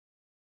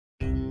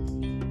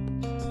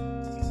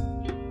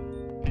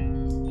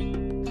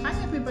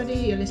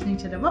everybody. You're listening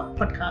to the Rope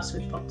Podcast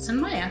with Fox and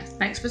Maya.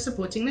 Thanks for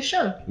supporting the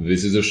show.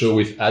 This is a show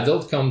with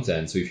adult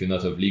content, so if you're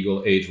not of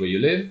legal age where you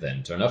live,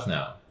 then turn off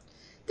now.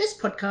 This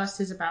podcast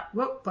is about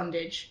rope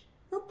bondage.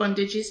 Rope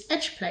bondage is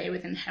edge play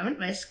with inherent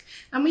risk,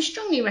 and we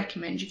strongly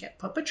recommend you get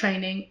proper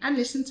training and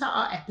listen to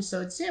our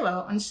episode 0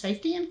 on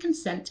safety and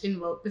consent in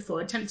rope before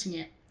attempting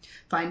it.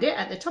 Find it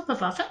at the top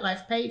of our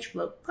FetLife page,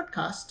 Rope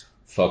Podcast.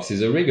 Fox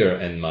is a rigger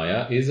and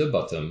Maya is a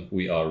bottom.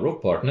 We are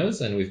rope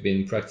partners and we've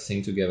been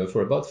practicing together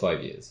for about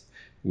 5 years.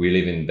 We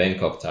live in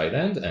Bangkok,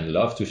 Thailand and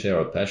love to share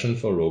our passion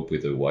for rope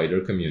with a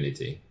wider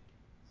community.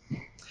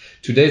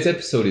 Today's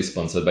episode is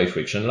sponsored by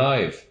Friction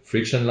Live.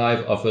 Friction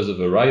Live offers a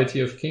variety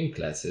of kink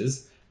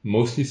classes,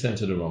 mostly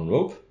centered around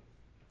rope,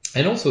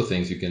 and also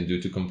things you can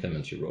do to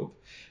complement your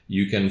rope.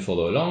 You can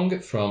follow along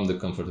from the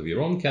comfort of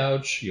your own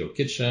couch, your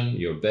kitchen,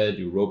 your bed,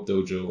 your rope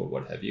dojo, or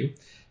what have you.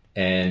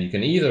 And you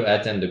can either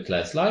attend the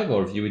class live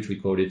or view it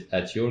recorded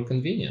at your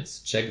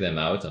convenience. Check them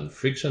out on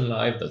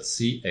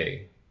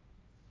frictionlive.ca.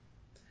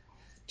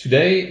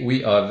 Today,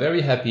 we are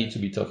very happy to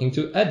be talking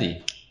to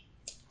Adi,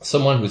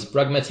 someone whose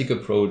pragmatic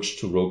approach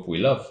to rope we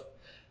love.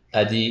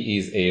 Adi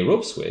is a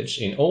rope switch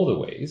in all the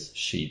ways.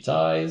 She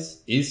ties,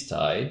 is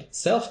tied,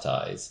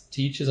 self-ties,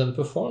 teaches and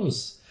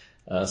performs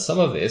some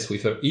of this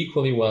with her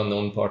equally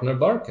well-known partner,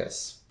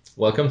 Barkas.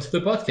 Welcome to the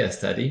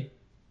podcast, Adi.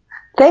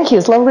 Thank you.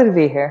 It's lovely to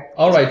be here.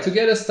 All right. To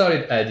get us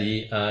started,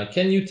 Adi,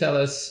 can you tell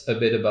us a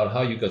bit about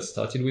how you got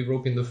started with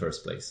rope in the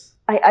first place?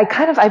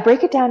 I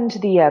break it down into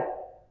the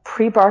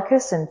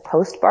pre-Barkas and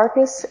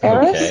post-Barkas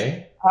eras.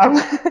 Okay.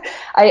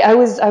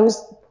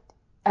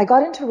 I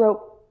got into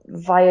rope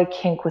via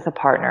kink with a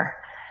partner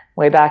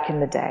way back in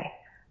the day.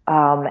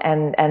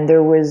 And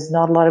there was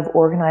not a lot of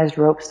organized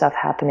rope stuff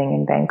happening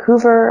in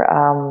Vancouver.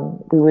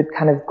 We would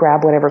kind of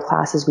grab whatever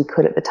classes we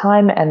could at the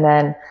time and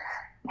then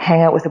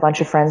hang out with a bunch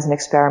of friends and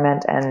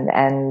experiment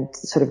and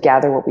sort of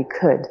gather what we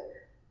could.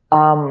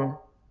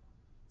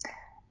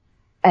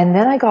 And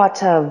then I got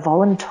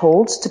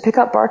voluntold to pick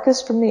up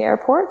Barkas from the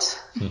airport.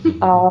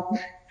 And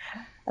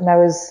I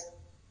was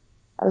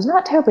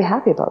not terribly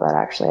happy about that,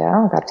 actually.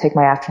 I got to take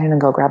my afternoon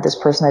and go grab this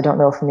person I don't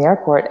know from the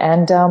airport.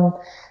 And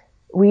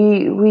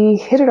we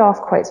hit it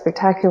off quite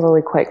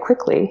spectacularly quite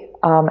quickly.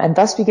 And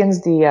thus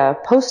begins the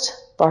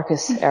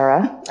post-Barkas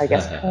era, I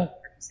guess,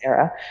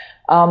 era.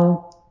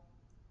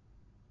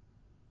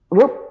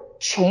 Rope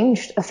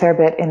changed a fair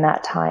bit in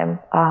that time.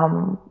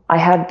 I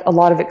had a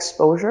lot of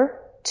exposure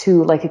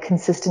to like a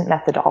consistent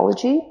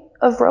methodology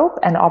of rope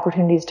and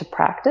opportunities to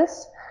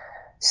practice.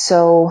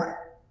 So,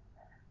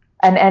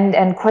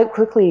 and quite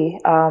quickly,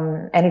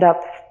 ended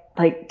up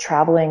like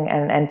traveling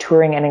and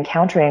touring and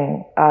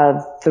encountering,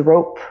 the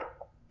rope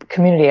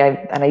community.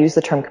 I use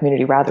the term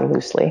community rather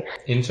loosely.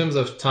 In terms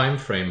of time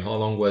frame, how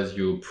long was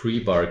your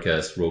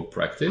pre-Barkas rope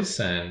practice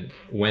and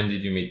when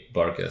did you meet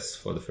Barkas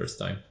for the first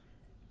time?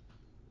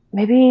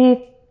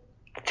 Maybe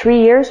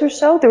 3 years or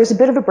so. There was a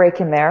bit of a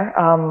break in there.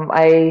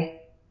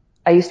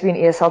 I used to be an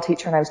ESL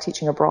teacher and I was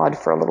teaching abroad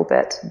for a little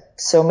bit.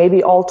 So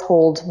maybe all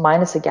told,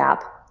 minus a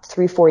gap,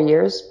 3-4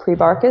 years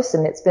pre-Barkas,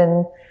 and it's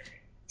been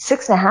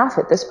 6.5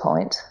 at this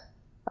point,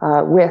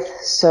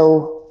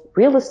 so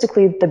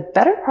realistically the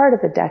better part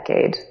of a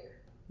decade,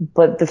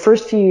 but the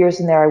first few years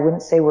in there I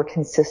wouldn't say were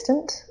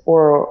consistent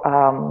or,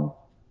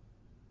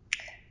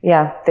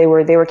 they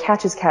were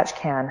catch as catch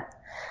can.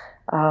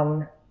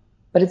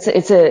 But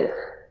it's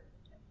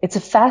a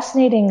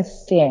fascinating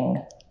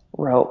thing,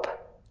 rope,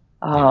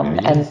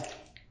 and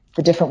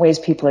the different ways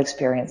people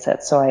experience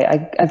it. So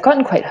I've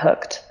gotten quite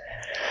hooked.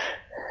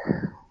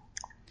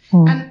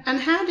 And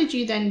how did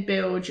you then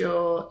build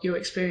your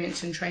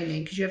experience and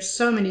training? Because you have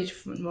so many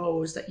different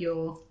roles that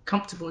you're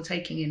comfortable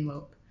taking in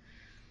rope.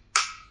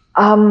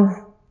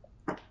 I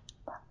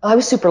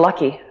was super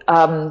lucky.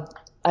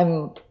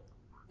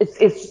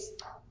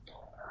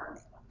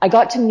 I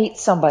got to meet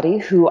somebody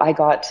who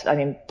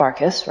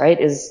Barkas, right,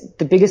 is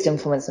the biggest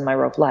influence in my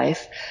rope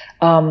life.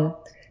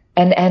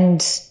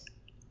 And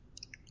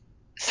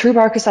through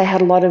Barkas, I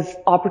had a lot of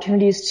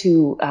opportunities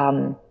to,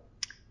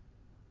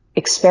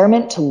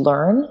 experiment, to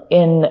learn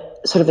in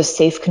sort of a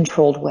safe,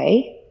 controlled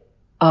way.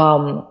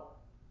 Being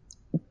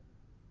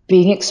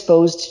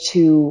exposed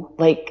to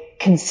like a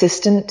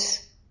consistent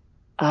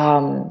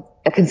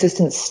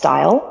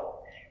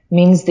style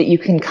means that you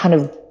can kind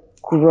of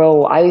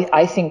grow,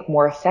 I think,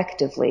 more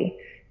effectively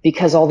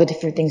because all the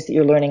different things that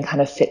you're learning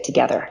kind of fit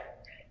together,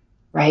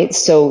 right?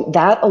 So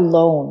that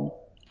alone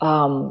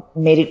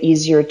made it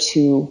easier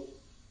to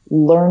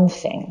learn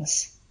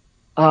things.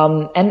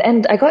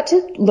 And I got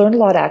to learn a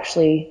lot,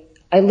 actually.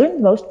 I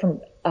learned most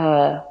from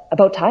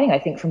about tying, I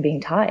think, from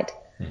being tied.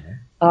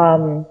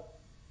 Mm-hmm.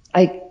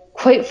 I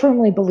quite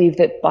firmly believe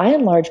that by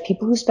and large,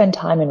 people who spend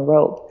time in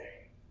rope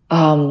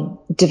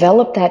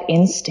develop that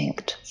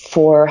instinct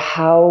for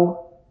how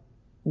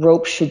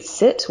rope should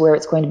sit, where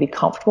it's going to be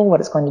comfortable,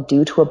 what it's going to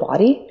do to a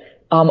body,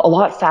 a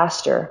lot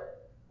faster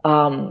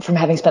from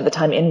having spent the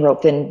time in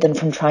rope than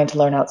from trying to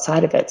learn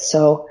outside of it.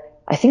 So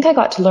I think I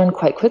got to learn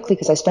quite quickly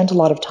because I spent a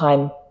lot of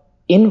time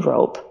in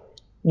rope,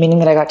 meaning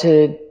that I got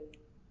to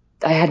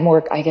I had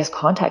more, I guess,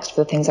 context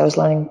for the things I was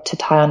learning to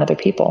tie on other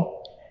people.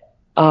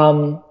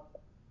 I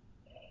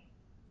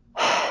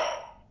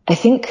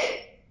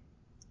think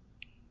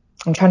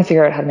I'm trying to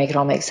figure out how to make it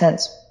all make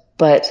sense,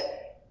 but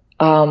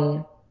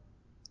I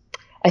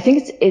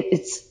think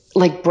it's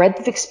like breadth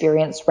of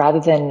experience rather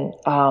than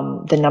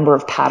the number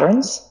of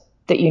patterns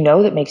that you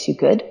know that makes you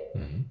good,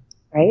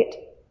 right?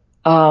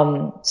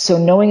 So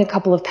knowing a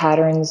couple of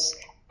patterns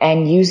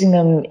and using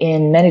them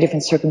in many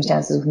different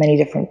circumstances with many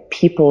different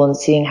people and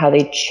seeing how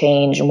they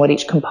change and what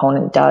each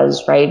component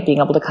does, right? Being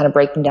able to kind of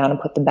break them down and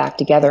put them back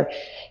together.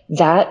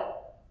 That,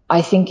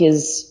 I think,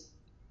 is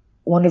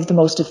one of the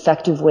most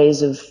effective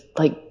ways of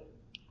like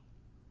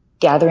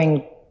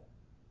gathering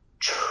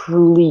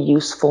truly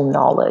useful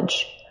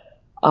knowledge.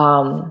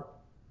 And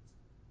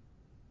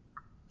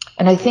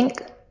I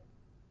think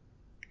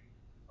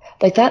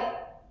like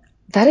that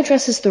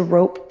addresses the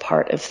rope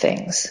part of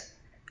things,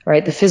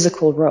 right? The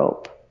physical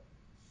rope.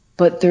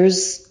 But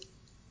there's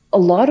a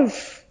lot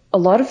of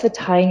the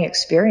tying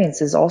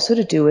experience is also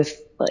to do with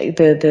like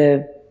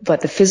the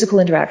physical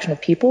interaction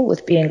of people,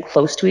 with being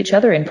close to each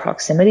other in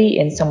proximity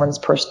in someone's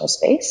personal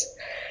space.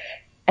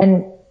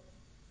 And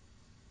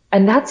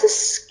that's a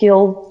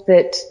skill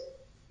that,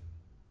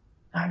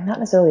 not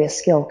necessarily a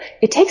skill.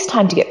 It takes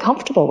time to get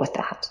comfortable with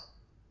that,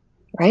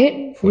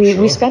 right?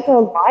 We spend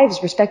our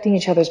lives respecting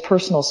each other's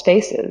personal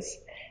spaces,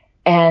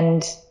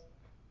 and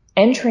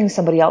entering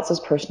somebody else's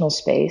personal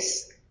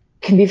space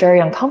can be very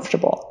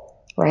uncomfortable,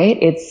 right?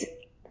 It's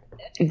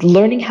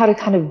learning how to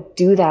kind of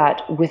do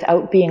that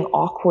without being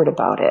awkward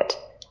about it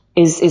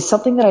is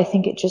something that I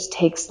think it just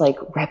takes like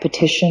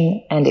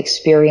repetition and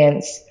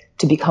experience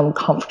to become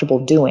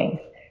comfortable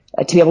doing,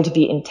 to be able to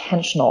be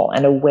intentional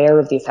and aware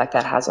of the effect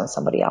that has on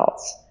somebody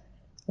else,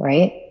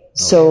 right? Okay.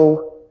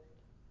 So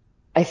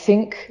I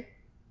think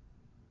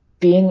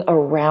being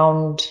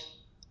around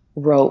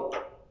rope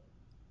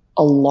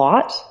a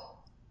lot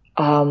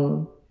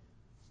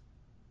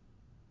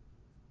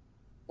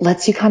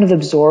lets you kind of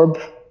absorb,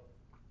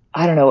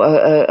 I don't know,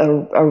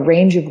 a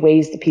range of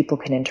ways that people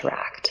can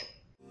interact.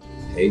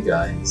 Hey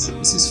guys,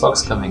 this is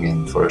Fox coming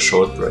in for a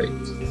short break.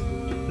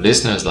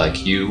 Listeners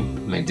like you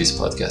make this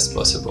podcast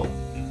possible.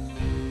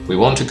 We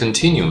want to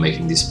continue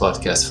making this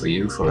podcast for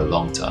you for a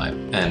long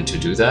time, and to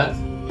do that,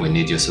 we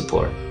need your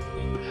support.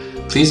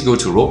 Please go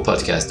to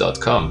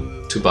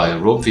ropepodcast.com to buy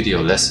rope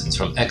video lessons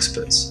from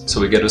experts, so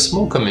we get a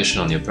small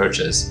commission on your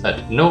purchase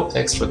at no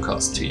extra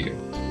cost to you.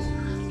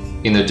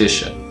 In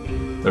addition,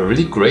 a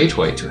really great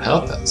way to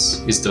help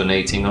us is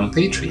donating on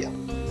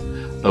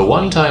Patreon. A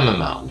one-time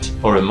amount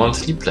or a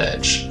monthly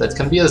pledge that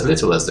can be as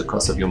little as the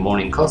cost of your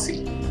morning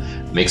coffee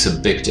makes a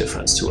big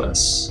difference to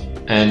us.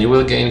 And you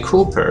will gain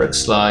cool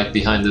perks like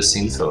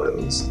behind-the-scenes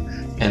photos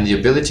and the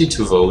ability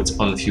to vote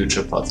on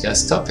future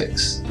podcast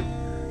topics.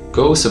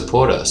 Go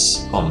support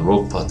us on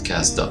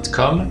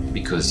ropepodcast.com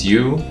because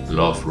you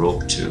love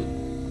rope too.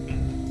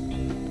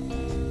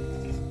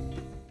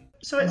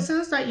 So it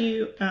sounds like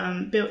you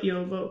built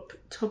your rope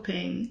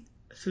topping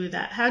through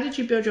that. How did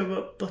you build your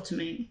rope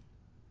bottoming?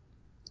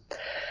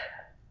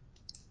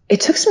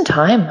 It took some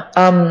time.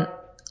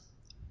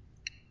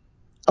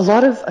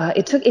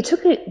 It took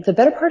the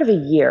better part of a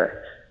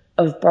year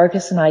of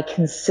Barkus and I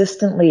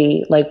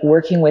consistently like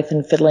working with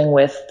and fiddling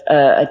with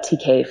a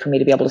TK for me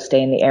to be able to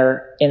stay in the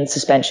air in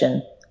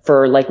suspension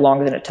for like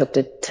longer than it took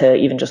to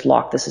even just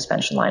lock the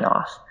suspension line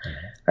off.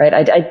 Mm-hmm. Right.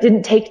 I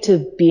didn't take to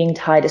being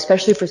tied,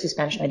 especially for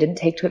suspension. I didn't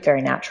take to it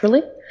very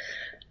naturally.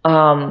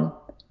 And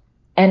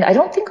I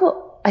think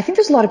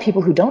there's a lot of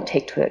people who don't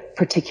take to it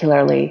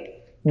particularly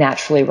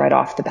naturally right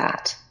off the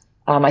bat.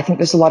 I think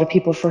there's a lot of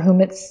people for whom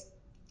it's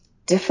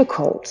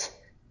difficult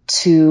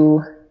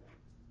to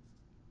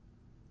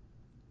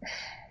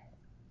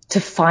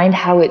find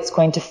how it's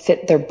going to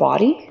fit their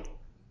body.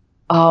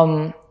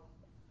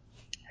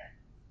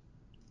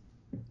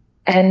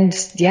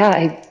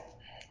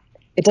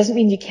 It doesn't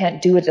mean you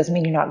can't do it. It doesn't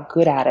mean you're not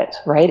good at it,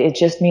 right? It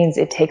just means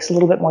it takes a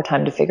little bit more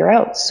time to figure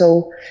out.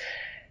 So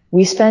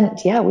we spent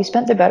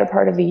the better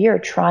part of a year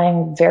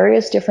trying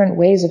various different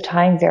ways of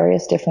tying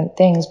various different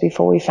things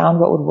before we found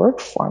what would work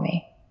for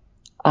me.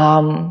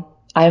 I'm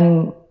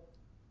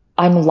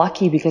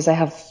lucky because I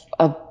have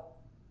a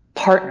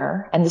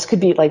partner, and this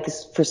could be like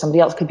this for somebody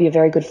else, could be a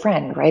very good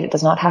friend, right? It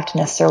does not have to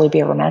necessarily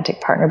be a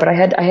romantic partner, but I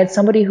had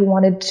somebody who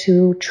wanted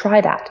to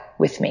try that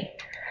with me.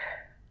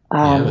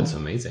 Yeah, that's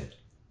amazing.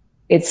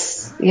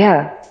 It's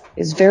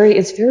very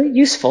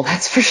useful,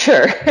 that's for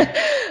sure.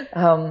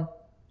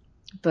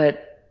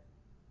 But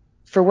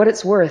for what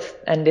it's worth,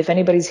 and if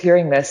anybody's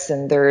hearing this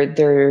and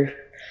they're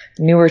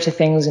newer to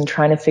things and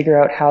trying to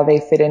figure out how they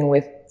fit in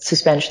with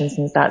suspension,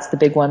 since that's the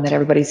big one that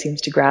everybody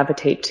seems to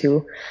gravitate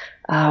to,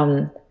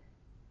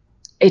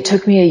 it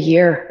took me a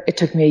year. It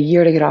took me a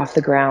year to get off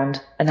the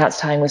ground, and that's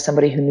tying with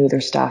somebody who knew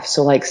their stuff.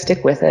 So like,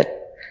 stick with it.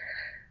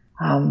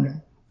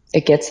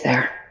 It gets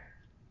there.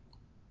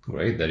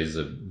 Great. That is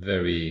a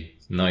very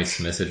nice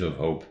message of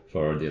hope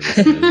for the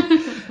listeners.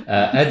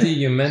 Adi,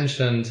 you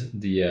mentioned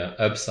the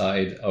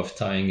upside of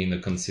tying in a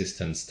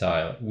consistent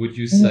style. Would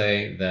you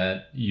say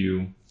that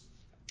you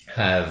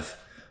have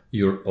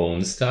your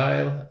own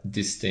style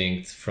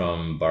distinct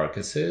from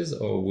Barkas's,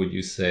 or would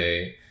you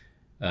say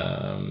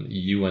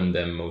you and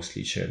them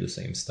mostly share the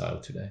same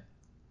style today?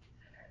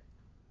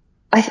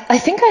 I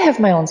think I have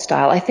my own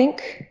style. I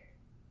think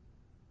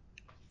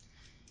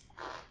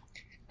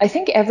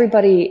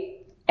everybody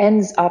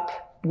ends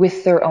up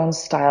with their own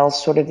style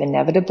sort of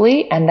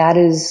inevitably, and that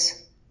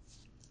is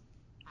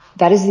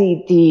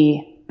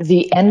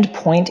the end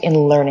point in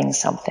learning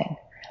something,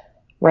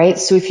 right?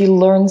 So if you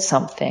learn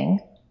something,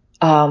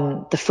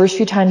 the first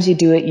few times you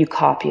do it, you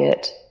copy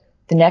it.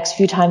 The next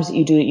few times that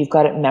you do it, you've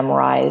got it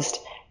memorized.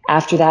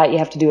 After that, you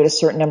have to do it a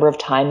certain number of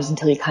times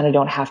until you kind of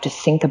don't have to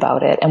think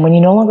about it. And when you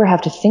no longer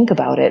have to think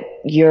about it,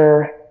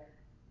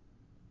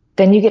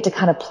 then you get to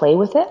kind of play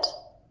with it,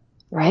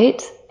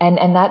 right?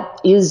 And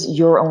that is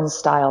your own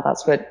style.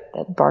 That's what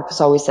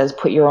Barkas always says,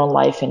 put your own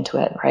life into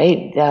it,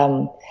 right?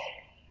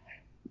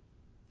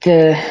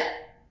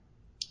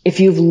 If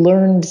you've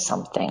learned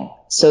something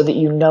so that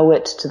you know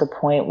it to the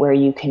point where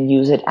you can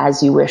use it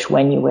as you wish,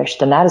 when you wish,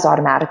 then that is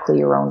automatically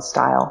your own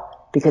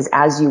style, because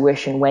as you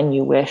wish and when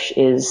you wish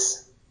is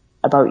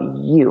about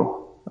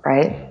you,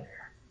 right?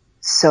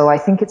 So I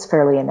think it's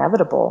fairly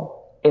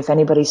inevitable if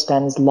anybody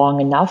spends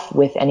long enough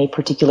with any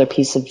particular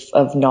piece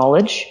of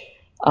knowledge,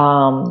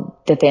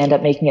 that they end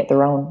up making it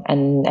their own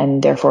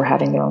and therefore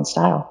having their own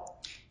style.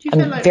 Do you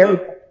feel like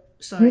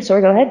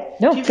Sorry, go ahead.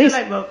 No, do you please.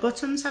 feel like rope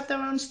bottoms have their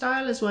own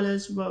style as well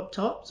as rope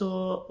tops,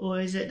 or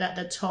is it that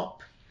the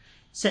top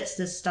sets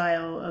the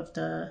style of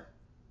the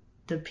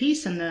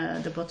piece and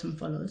the bottom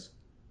follows?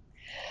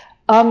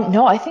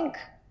 No, I think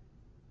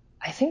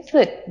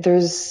that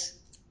there's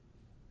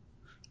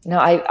no.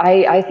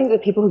 I think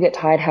that people who get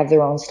tied have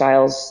their own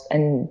styles,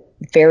 and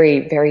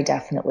very, very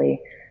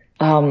definitely.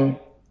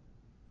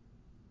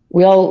 We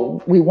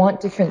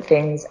want different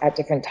things at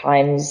different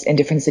times in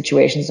different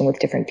situations and with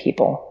different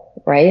people,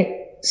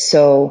 right?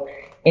 So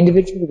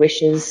individual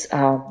wishes,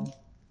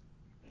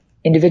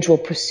 individual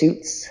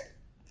pursuits,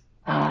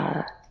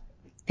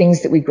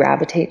 things that we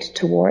gravitate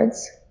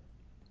towards.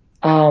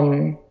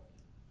 A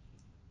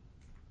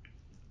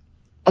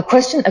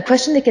question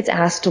that gets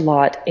asked a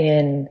lot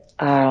in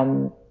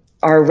our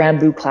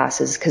Rambu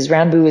classes, because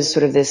Rambu is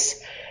sort of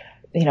this,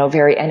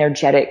 very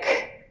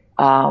energetic,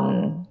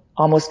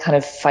 almost kind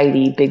of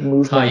fighty, big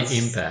movement high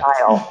impact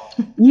style.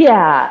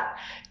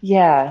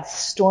 Yeah.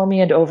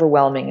 Stormy and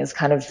overwhelming is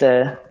kind of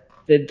the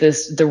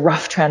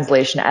rough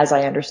translation, as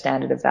I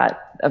understand it, of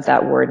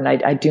that word. And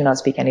I do not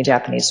speak any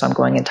Japanese, so I'm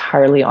going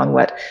entirely on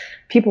what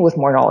people with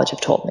more knowledge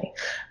have told me.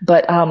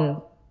 But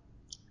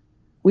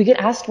we get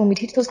asked, when we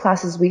teach those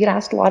classes, we get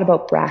asked a lot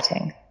about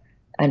bratting,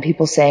 and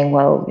people saying,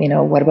 well,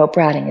 what about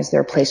bratting? Is there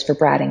a place for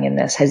bratting in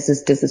this?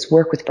 Does this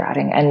work with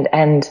bratting?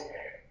 And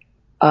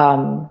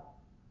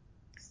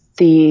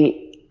the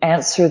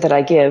answer that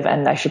I give,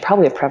 and I should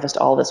probably have prefaced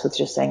all this with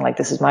just saying, like,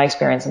 this is my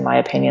experience and my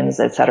opinions,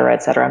 et cetera,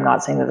 et cetera. I'm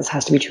not saying that this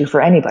has to be true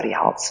for anybody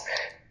else.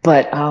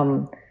 But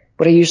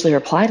what I usually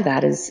reply to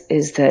that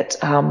is that,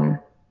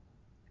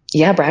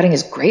 bratting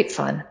is great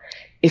fun.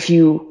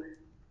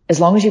 As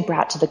long as you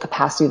brat to the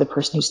capacity of the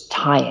person who's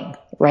tying,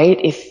 right?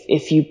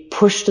 If you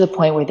push to the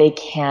point where they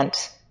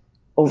can't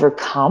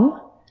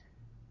overcome,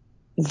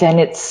 then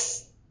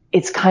it's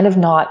kind of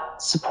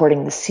not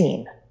supporting the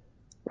scene,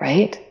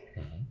 right?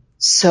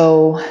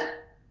 So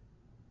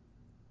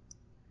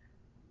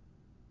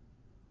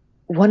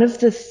one of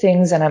the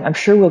things, and I'm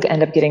sure we'll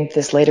end up getting to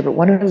this later, but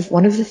one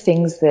of the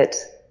things that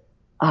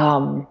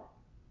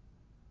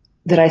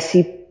that I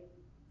see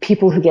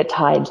people who get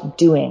tied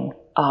doing,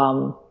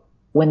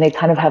 when they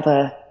kind of have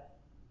a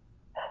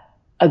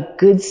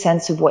good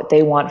sense of what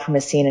they want from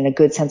a scene and a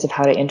good sense of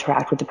how to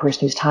interact with the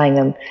person who's tying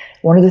them,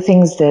 one of the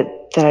things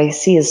that I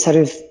see is sort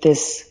of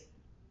this,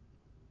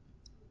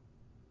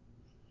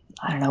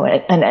 I don't know,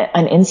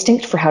 an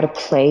instinct for how to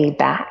play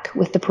back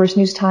with the person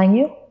who's tying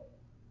you.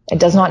 It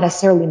does not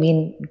necessarily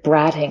mean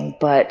bratting,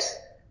 but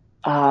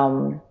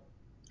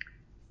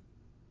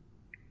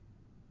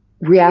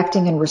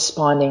reacting and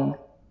responding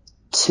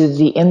to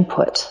the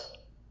input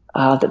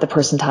that the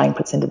person tying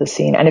puts into the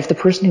scene. And if the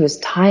person who is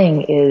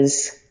tying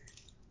is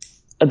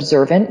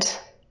observant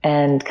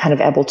and kind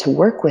of able to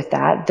work with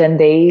that, then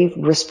they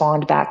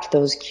respond back to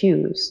those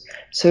cues.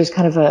 So there's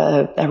kind of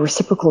a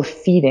reciprocal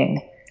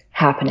feeding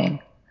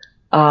happening.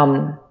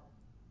 And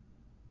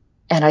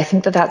I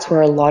think that that's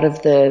where a lot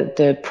of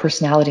the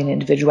personality and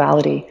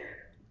individuality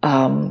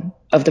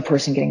of the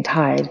person getting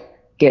tied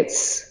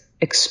gets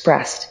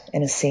expressed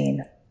in a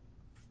scene.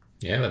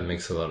 Yeah, that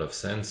makes a lot of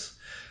sense.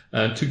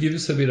 To give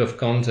us a bit of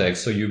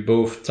context, so you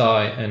both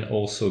tie and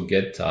also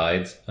get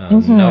tied.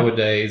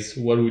 Nowadays,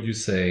 what would you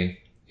say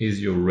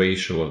is your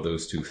ratio of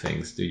those two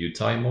things? Do you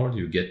tie more? Do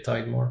you get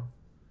tied more?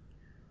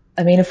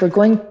 I mean, if we're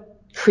going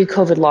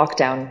pre-COVID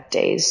lockdown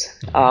days,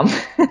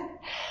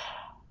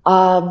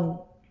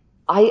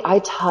 I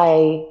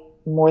tie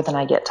more than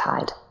I get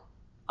tied.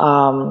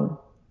 A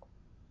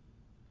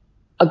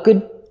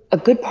good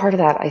part of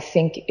that, I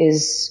think,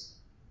 is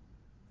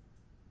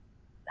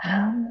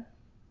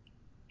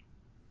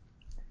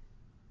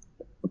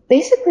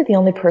basically the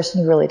only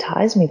person who really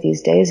ties me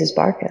these days is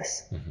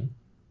Barkus.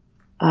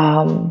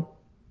 And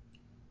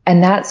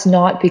that's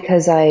not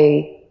because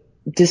I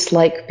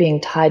dislike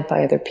being tied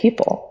by other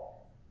people,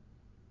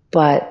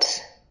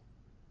 but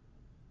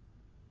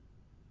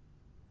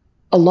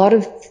a lot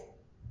of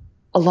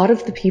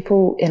the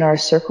people in our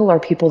circle are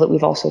people that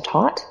we've also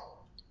taught.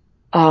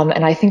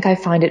 And I think I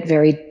find it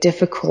very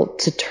difficult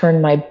to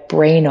turn my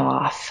brain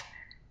off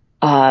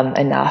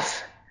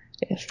enough,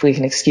 if we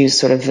can excuse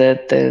sort of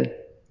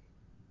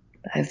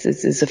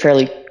it's a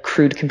fairly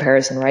crude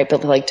comparison, right?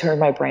 But like turn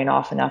my brain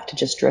off enough to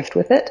just drift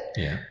with it.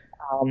 Yeah.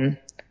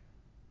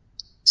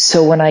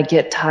 So when I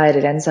get tied,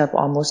 it ends up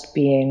almost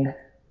being,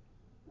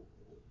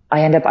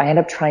 I end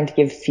up trying to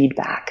give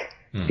feedback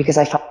because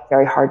I find it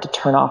very hard to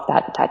turn off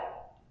that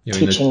You're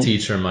teaching. in the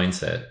teacher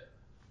mindset.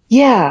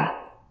 Yeah.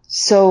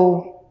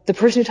 So the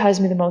person who ties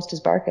me the most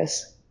is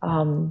Barkus.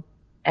 And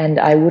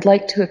I would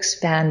like to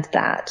expand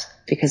that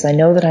because I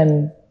know that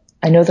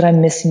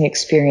I'm missing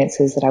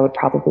experiences that I would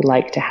probably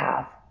like to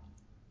have.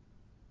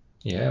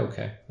 Yeah,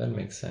 okay. That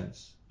makes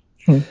sense.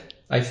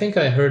 I think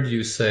I heard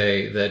you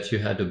say that you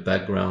had a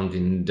background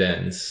in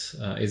dance.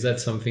 Is that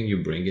something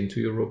you bring into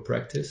your rope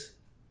practice?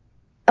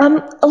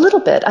 A little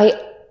bit.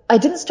 I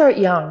didn't start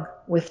young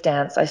with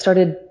dance. I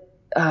started,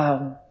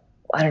 I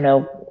don't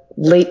know,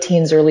 late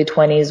teens, early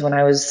 20s when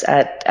I was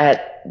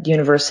at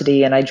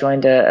university, and I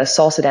joined a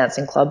salsa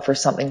dancing club for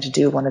something to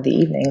do one of the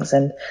evenings,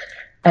 and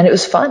it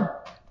was fun.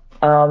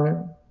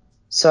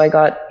 So I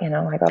got a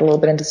little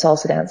bit into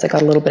salsa dance. I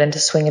got a little bit into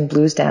swing and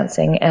blues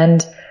dancing,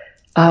 and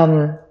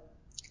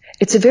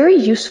it's a very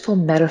useful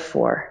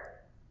metaphor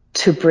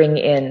to bring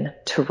in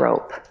to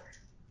rope.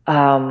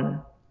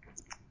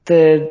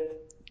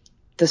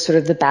 The sort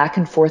of the back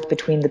and forth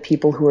between the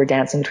people who are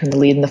dancing, between the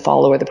lead and the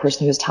follower, the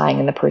person who's tying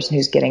and the person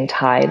who's getting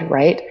tied,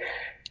 right?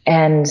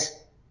 And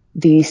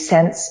the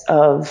sense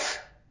of,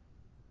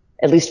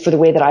 at least for the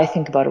way that I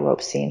think about a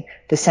rope scene,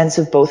 the sense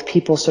of both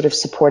people sort of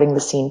supporting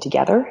the scene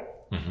together,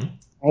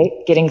 right?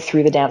 Getting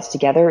through the dance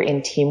together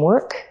in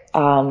teamwork,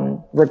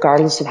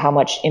 regardless of how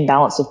much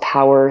imbalance of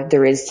power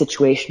there is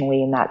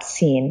situationally in that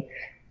scene.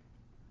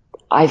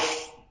 I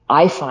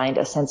find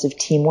a sense of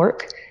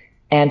teamwork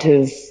and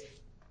of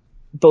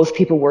both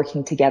people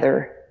working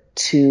together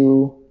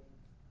to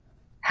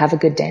have a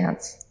good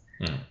dance.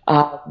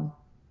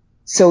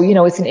 So,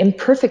 it's an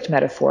imperfect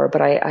metaphor,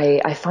 but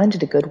I find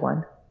it a good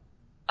one.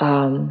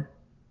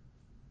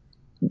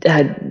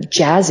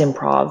 Jazz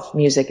improv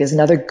music is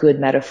another good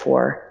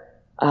metaphor,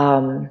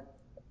 in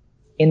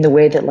the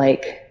way that,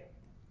 like,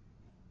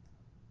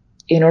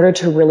 in order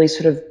to really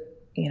sort of,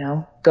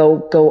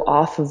 go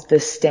off of the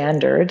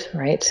standard,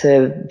 right,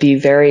 to be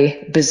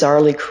very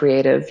bizarrely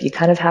creative, you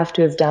kind of have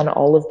to have done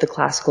all of the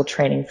classical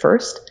training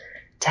first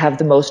to have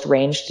the most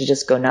range to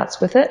just go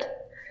nuts with it.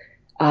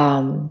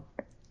 And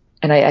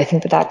I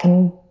think that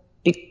can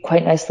be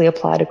quite nicely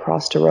applied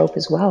across to rope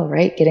as well,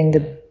 right? Getting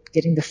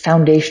the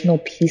foundational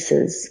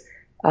pieces,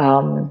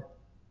 down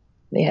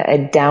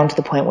to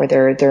the point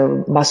where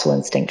their muscle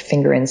instinct,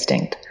 finger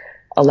instinct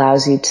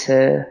allows you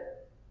to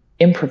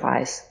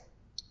improvise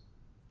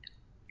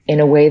in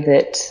a way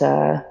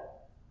that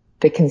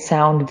can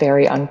sound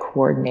very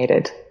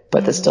uncoordinated,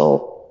 but that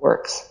still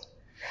works.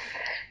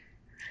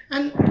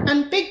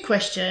 And big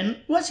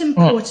question, what's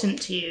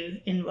important to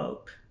you in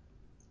rope?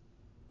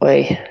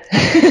 Boy.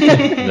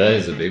 That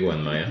is a big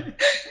one, Maya.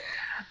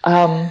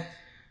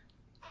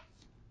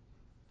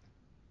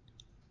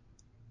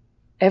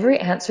 Every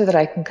answer that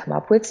I can come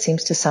up with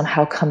seems to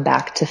somehow come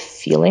back to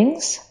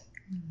feelings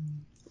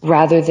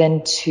rather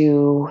than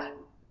to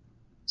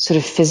sort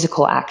of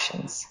physical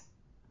actions,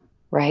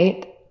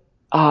 right?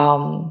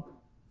 So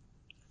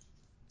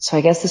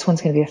I guess this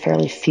one's going to be a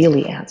fairly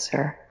feely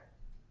answer,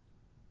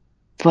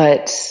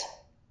 but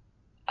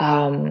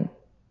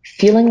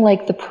feeling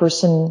like the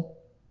person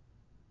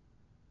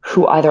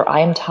who either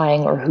I'm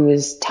tying or who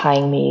is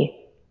tying me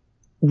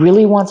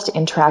really wants to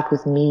interact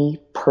with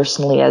me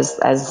personally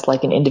as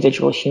like an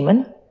individual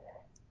human,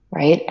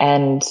 right?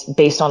 And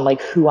based on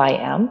like who I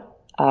am,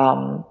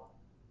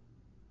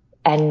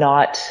 and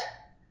not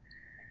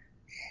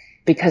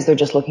because they're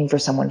just looking for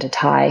someone to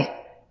tie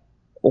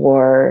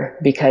or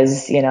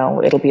because,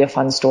 it'll be a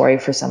fun story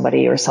for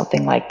somebody or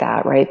something like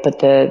that, right? But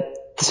the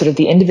sort of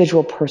the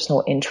individual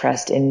personal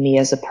interest in me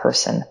as a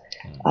person,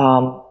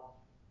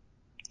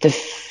 the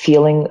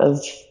feeling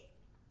of,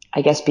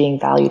 I guess, being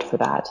valued for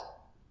that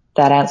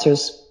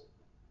answer's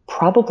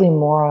probably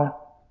more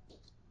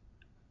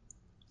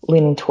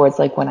leaning towards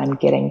like when I'm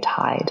getting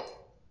tied.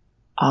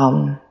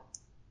 And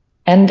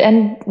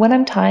when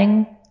I'm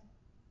tying,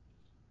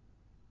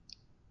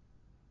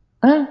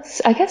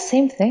 I guess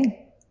same thing.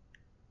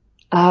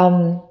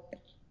 I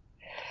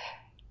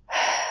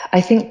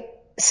think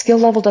skill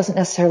level doesn't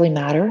necessarily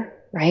matter,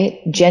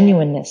 right?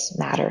 Genuineness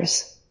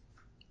matters.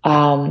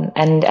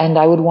 And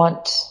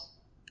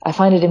I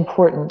find it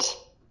important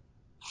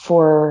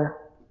for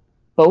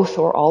both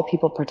or all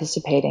people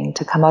participating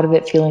to come out of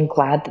it feeling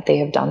glad that they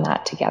have done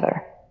that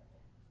together.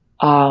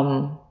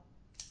 I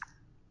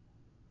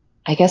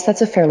guess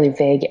that's a fairly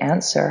vague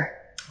answer.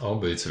 Oh,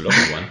 but it's a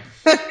lovely one.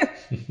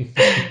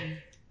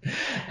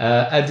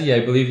 Adi, I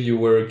believe you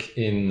work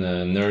in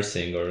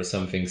nursing or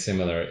something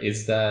similar.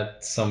 Is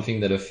that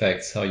something that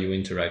affects how you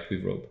interact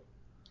with rope?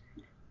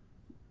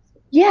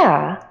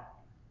 Yeah,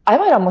 I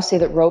might almost say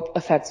that rope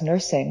affects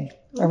nursing,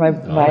 or my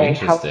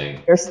how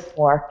nursing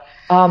more.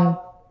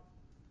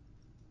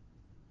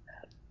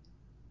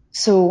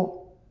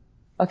 So,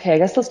 okay, I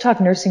guess let's talk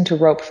nursing to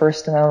rope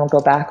first, and then we'll go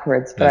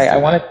backwards. But I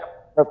want to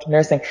rope to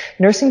nursing.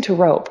 Nursing to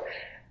rope.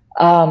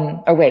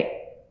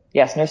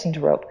 Nursing to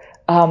rope.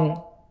 I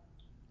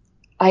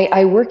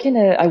work in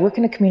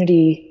a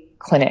community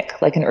clinic,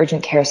 like an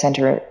urgent care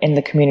center in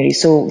the community.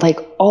 So like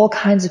all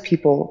kinds of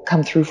people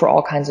come through for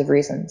all kinds of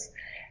reasons.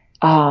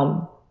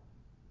 And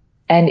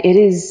it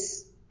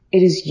is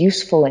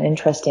useful and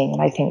interesting,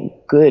 and I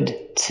think good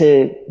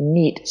to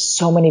meet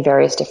so many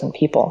various different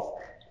people.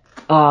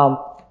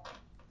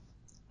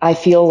 I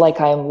feel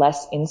like I am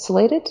less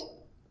insulated,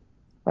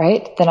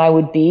 right, than I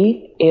would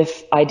be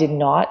if I did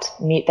not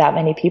meet that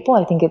many people.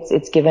 I think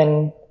it's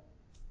given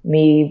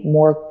me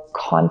more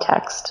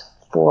context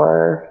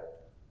for,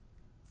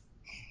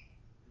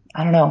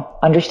 I don't know,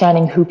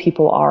 understanding who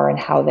people are and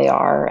how they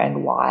are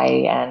and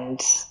why. And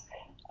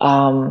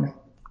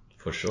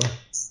for sure.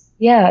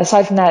 Yeah,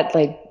 aside from that,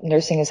 like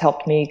nursing has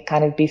helped me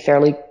kind of be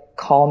fairly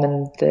calm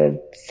in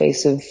the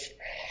face of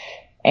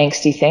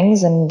angsty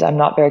things, and I'm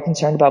not very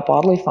concerned about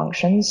bodily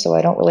functions, so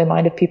I don't really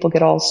mind if people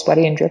get all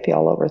sweaty and drippy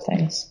all over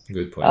things.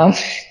 Good point.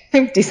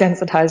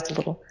 Desensitized a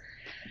little.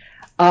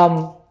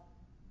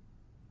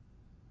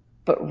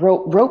 But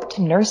rope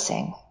to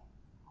nursing,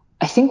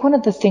 I think one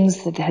of the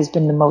things that has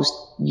been the most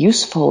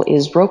useful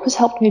is rope has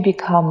helped me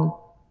become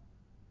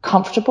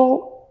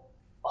comfortable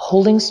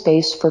holding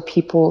space for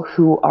people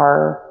who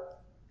are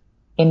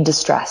in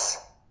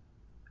distress,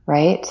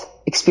 right?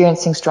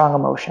 Experiencing strong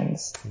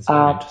emotions. That's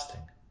very interesting.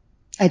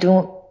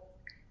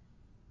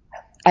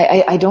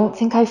 I don't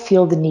think I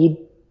feel the need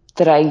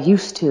that I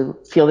used to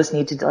feel, this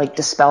need to like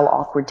dispel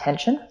awkward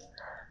tension,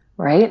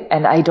 right?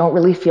 And I don't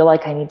really feel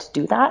like I need to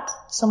do that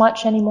so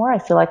much anymore. I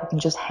feel like I can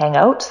just hang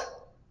out,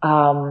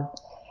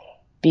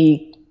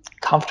 be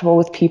comfortable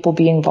with people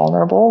being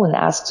vulnerable and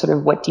ask sort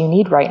of, what do you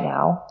need right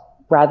now?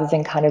 Rather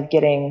than kind of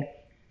getting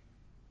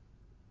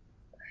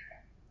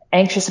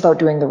anxious about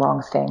doing the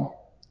wrong thing,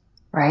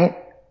 right?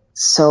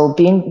 So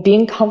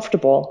being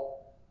comfortable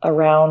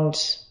around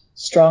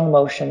strong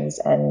emotions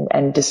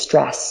and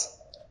distress,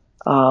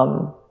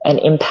 and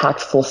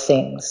impactful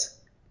things.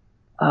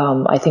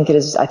 I think that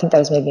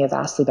has made me a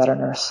vastly better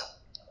nurse.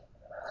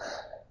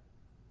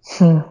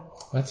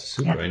 That's a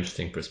super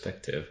interesting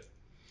perspective.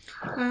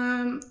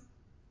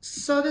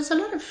 So there's a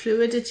lot of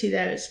fluidity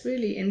there. It's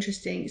really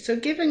interesting. So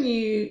given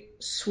you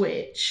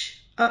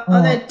switch,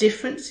 are there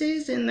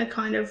differences in the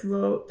kind of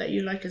rope that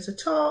you like as a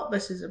top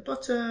versus a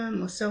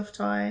bottom or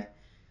self-tie?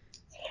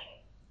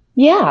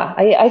 Yeah,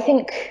 I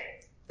think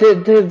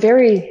the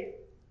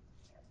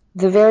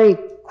very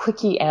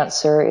quickie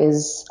answer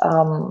is,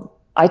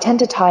 I tend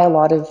to tie a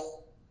lot of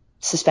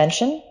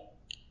suspension,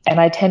 and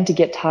I tend to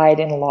get tied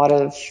in a lot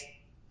of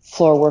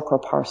floor work or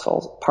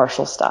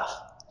partial stuff.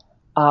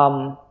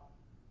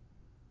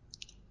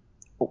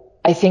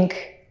 I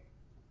think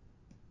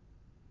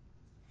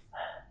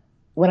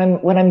when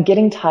I'm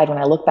getting tied, when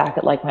I look back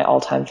at like my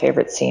all-time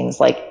favorite scenes,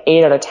 like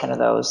 8 out of 10 of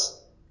those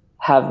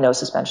have no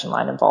suspension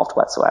line involved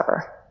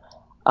whatsoever.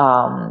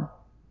 The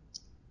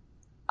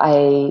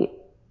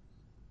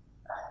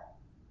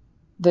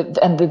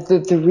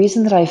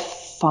reason that I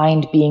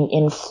find being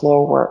in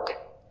floor work,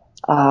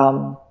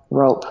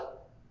 rope,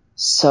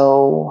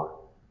 so,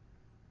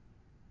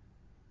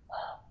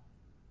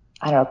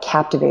 I don't know,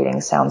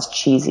 captivating sounds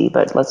cheesy,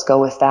 but let's go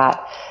with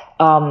that.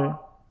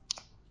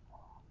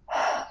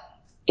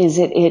 Is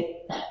it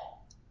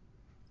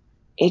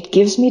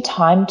gives me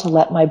time to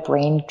let my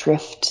brain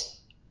drift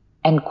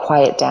and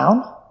quiet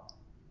down.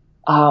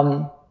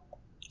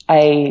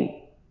 I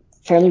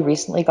fairly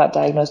recently got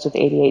diagnosed with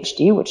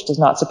ADHD, which does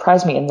not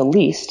surprise me in the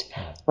least,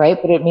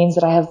 right? But it means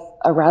that I have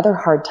a rather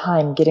hard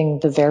time getting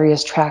the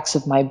various tracks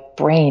of my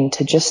brain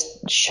to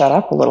just shut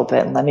up a little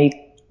bit and let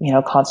me,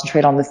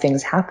 concentrate on the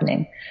things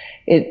happening.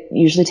 It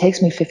usually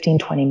takes me 15,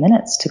 20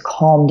 minutes to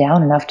calm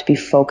down enough to be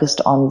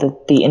focused on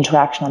the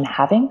interaction I'm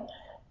having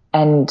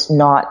and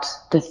not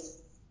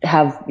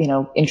have,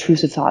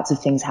 intrusive thoughts of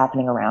things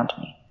happening around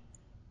me.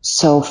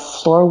 So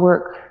floor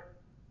work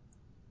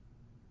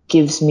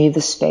gives me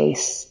the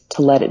space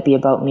to let it be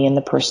about me and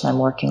the person I'm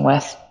working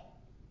with.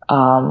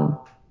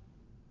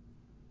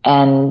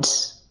 And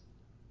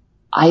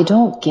I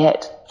don't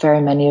get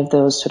very many of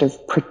those sort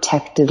of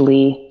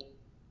protectedly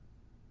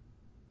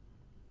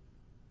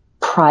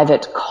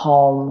private,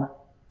 calm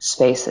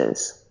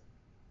spaces.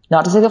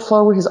 Not to say that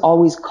floor work is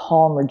always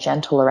calm or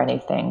gentle or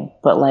anything,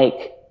 but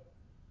like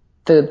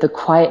the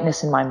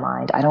quietness in my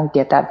mind, I don't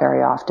get that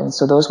very often.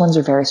 So those ones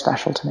are very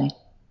special to me.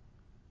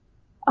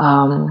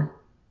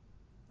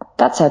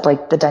 That said,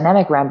 like the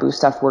dynamic Rambu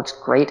stuff works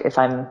great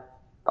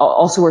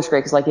also works great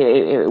because like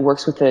it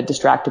works with the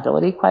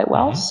distractibility quite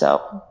well. Mm-hmm.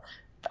 So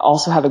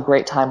also have a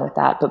great time with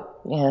that.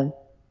 But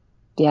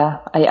Yeah,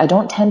 I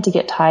don't tend to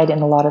get tied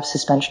in a lot of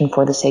suspension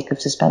for the sake of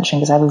suspension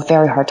because I have a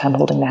very hard time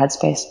holding the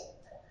headspace.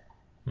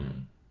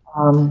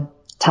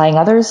 Tying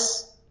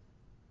others,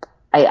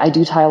 I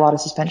do tie a lot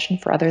of suspension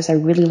for others. I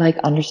really like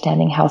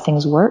understanding how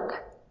things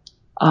work.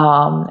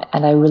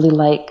 And I really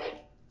like,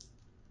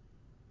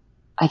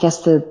 I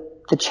guess,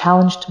 the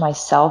challenge to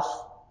myself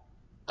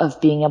of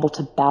being able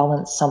to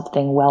balance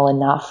something well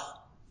enough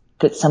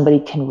that somebody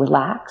can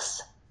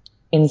relax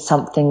in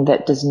something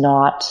that does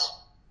not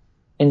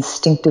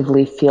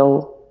instinctively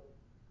feel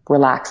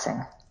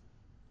relaxing.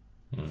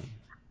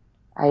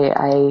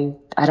 I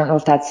don't know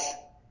if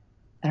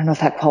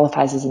that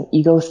qualifies as an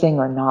ego thing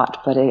or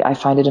not, but I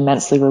find it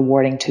immensely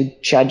rewarding to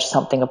judge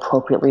something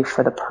appropriately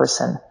for the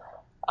person.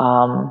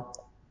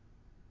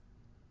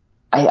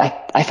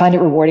 I find it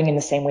rewarding in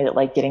the same way that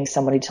like getting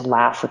somebody to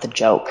laugh with a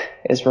joke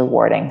is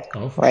rewarding,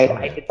 right? Sure, yeah.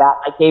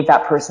 I gave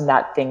that person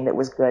that thing that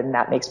was good, and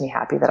that makes me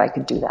happy that I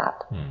could do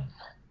that.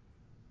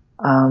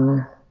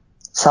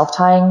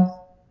 Self-tying,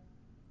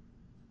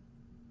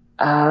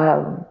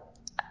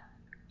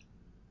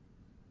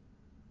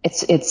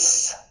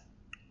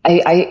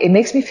 it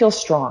makes me feel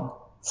strong,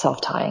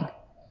 self-tying.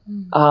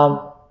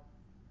 I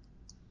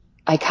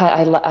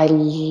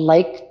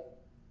like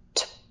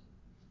to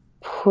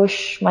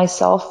push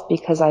myself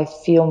because I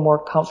feel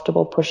more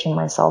comfortable pushing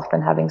myself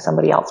than having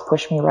somebody else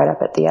push me right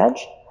up at the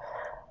edge.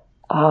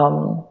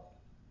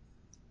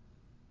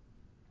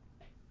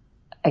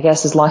 I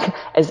guess as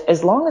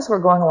long as we're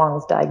going along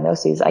with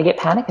diagnoses, I get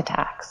panic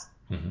attacks.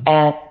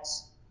 And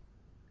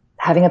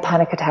having a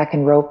panic attack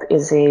in rope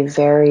is a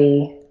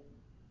very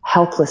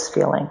helpless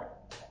feeling.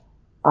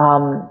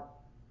 But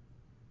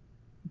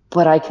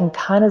I can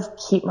kind of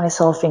keep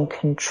myself in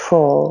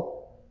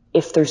control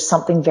if there's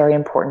something very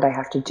important I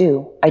have to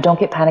do. I don't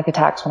get panic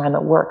attacks when I'm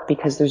at work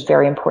because there's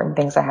very important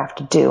things I have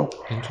to do.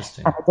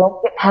 Interesting. And I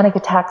don't get panic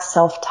attacks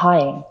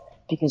self-tying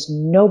because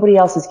nobody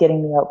else is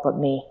getting me out but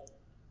me.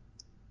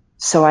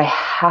 So I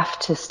have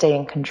to stay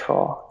in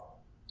control.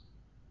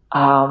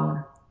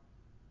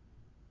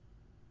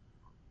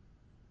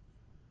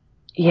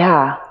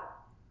 Yeah,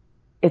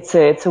 it's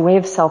a way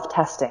of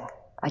self-testing,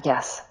 I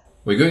guess.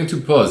 We're going to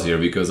pause here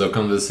because our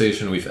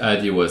conversation with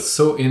Adi was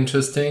so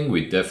interesting.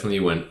 We definitely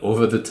went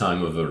over the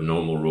time of our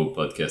normal rope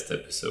podcast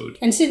episode.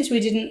 And since we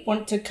didn't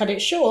want to cut it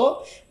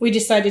short, we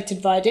decided to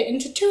divide it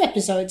into 2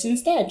 episodes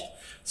instead.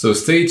 So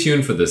stay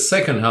tuned for the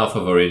second half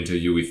of our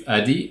interview with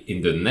Adi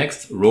in the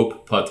next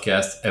rope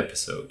podcast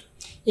episode.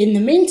 In the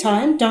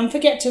meantime, don't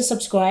forget to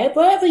subscribe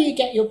wherever you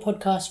get your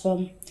podcast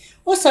from.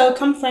 Also,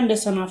 come friend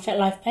us on our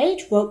FetLife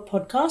page, Rope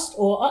Podcast,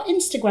 or our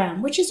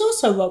Instagram, which is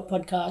also Rope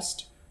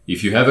Podcast.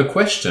 If you have a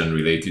question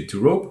related to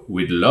rope,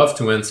 we'd love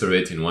to answer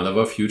it in one of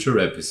our future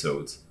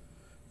episodes.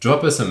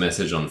 Drop us a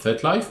message on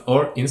FetLife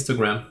or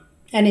Instagram.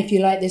 And if you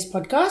like this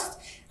podcast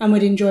and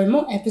would enjoy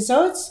more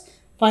episodes,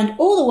 find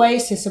all the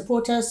ways to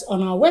support us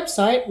on our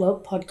website,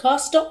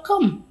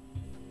 ropepodcast.com.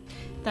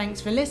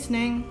 Thanks for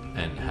listening.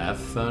 And have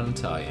fun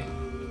tying.